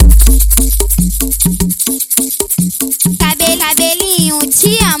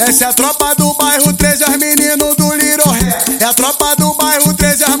Essa é a tropa do bairro 13, as meninos do Little Ré. É a tropa do bairro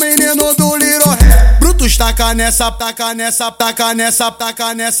 13, as meninos do Little Ré. Brutus taca nessa, taca nessa, taca nessa,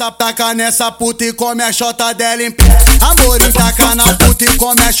 taca nessa, taca nessa puta e come a chota dela em pé. Amorim taca na puta e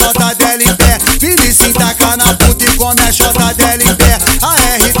come a chota dela em pé. Vinicius taca na puta e come a chota dela em pé. A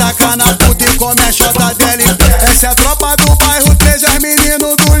R taca na puta e come a chota dela em pé. Essa é a tropa do bairro 13, as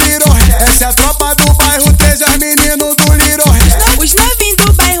meninos do Little Ré. Essa é a tropa do bairro 13, as meninos do Little Ré. Os novinhos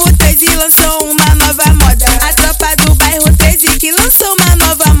do bairro 13 lançou uma nova moda. A tropa do bairro 13 que lançou uma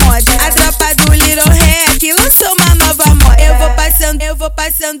nova moda. A tropa do Little Ré que lançou uma nova moda. Eu vou passando, eu vou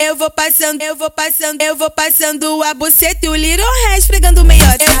passando, eu vou passando, eu vou passando, eu vou passando a buceta e o Little Ré esfregando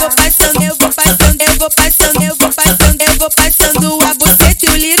meiota. Eu vou passando, eu vou passando, eu vou passando, eu vou passando, eu vou passando a buceta e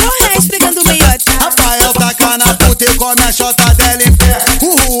o Little Ré esfregando meiota. Rafael taca na puta e come a chota dela em pé.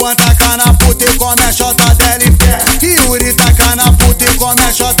 O Ruan taca na puta e come a chota dela em pé. Iury taca na puta e come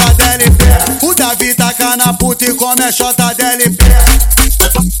a chota dela em pé. O Davi taca na puta e come a chota dela em pé.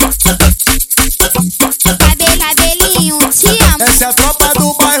 Cabelinho, te amo. Essa é a tropa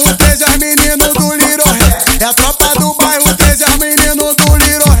do bairro 13, as meninos do Little Ré. É a tropa do bairro 13, as meninos do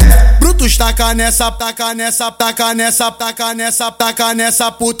Little Ré. Brutus taca nessa, taca nessa, taca nessa, taca nessa, taca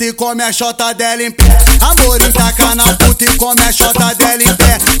nessa puta e come a chota dela em pé. Amorim taca na puta e come a chota dela em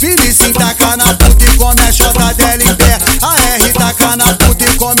pé. Vinicius taca na puta e come a chota dela em pé. A R taca na puta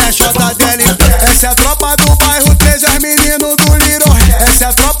e come a chota dela em pé. Essa é a tropa do bairro 13, as meninos do Little Ré. Essa é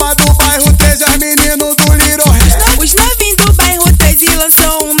a tropa do bairro 13, as meninos do Little Ré. Os novinhos do bairro 13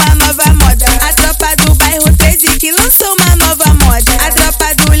 lançou uma nova moda. A tropa do bairro 13 que lançou uma nova moda. A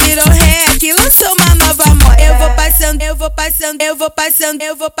tropa do Little Ré que lançou uma nova moda. Eu vou passando, eu vou passando, eu vou passando,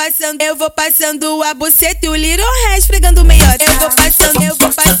 eu vou passando, eu vou passando a buceta e o Little Ré esfregando meiota. Eu vou passando, eu vou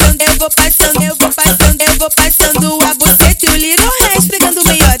passando, eu vou passando, eu vou passando, eu vou passando a buceta e o Little Ré esfregando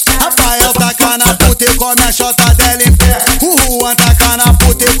meiota. Rafael taca na puta e come a chota dela em pé. O Ruan taca na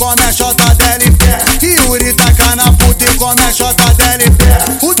puta e come a chota dela em pé. Iury taca na puta e come a chota dela em pé.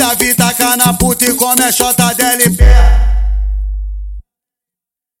 O Davi taca na puta e come a chota dela em pé.